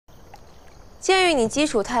鉴于你基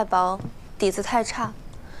础太薄，底子太差，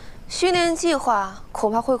训练计划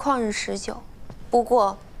恐怕会旷日持久。不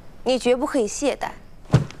过，你绝不可以懈怠。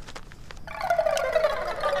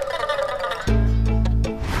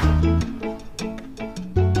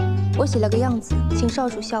我写了个样子，请少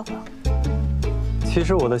主效仿。其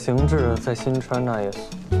实我的行制在新川那也算。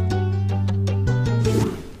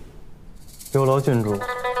有劳郡主。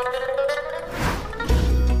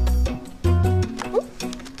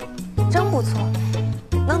真不错，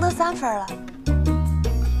能得3分了。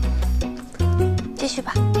继续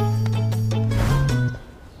吧。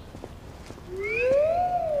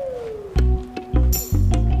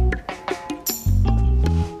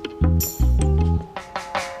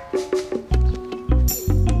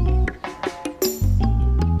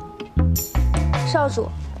少主，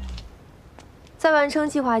在完成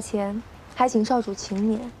计划前，还请少主勤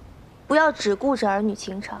勉，不要只顾着儿女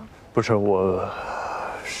情长。不是，我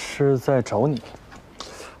是在找你。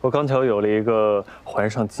我刚巧有了一个还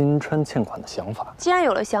上金川欠款的想法。既然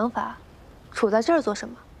有了想法，杵在这儿做什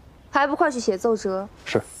么？还不快去写奏折？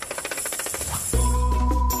是。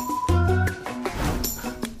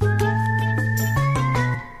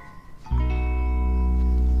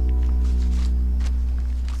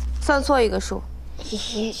算错一个数。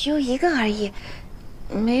 也就1个而已，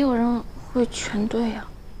没有人会全对呀。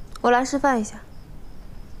我来示范一下。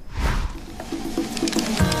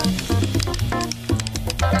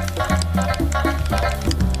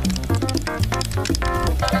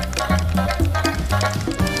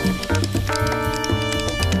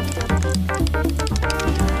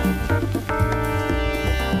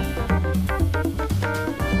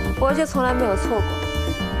我却从来没有错过。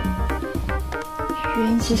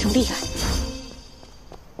袁先生厉害。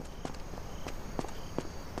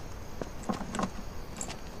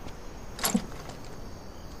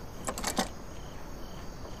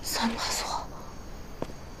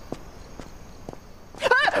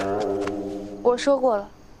 我说过了，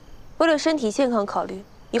为了身体健康考虑，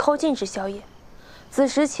以后禁止宵夜，子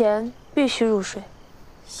时前必须入睡。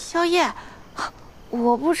宵夜，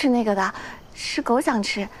我不吃那个的，是狗想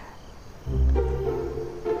吃，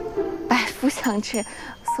百夫想吃，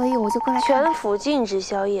所以我就过来看看。全府禁止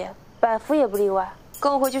宵夜，百夫也不例外。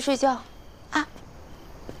跟我回去睡觉。啊，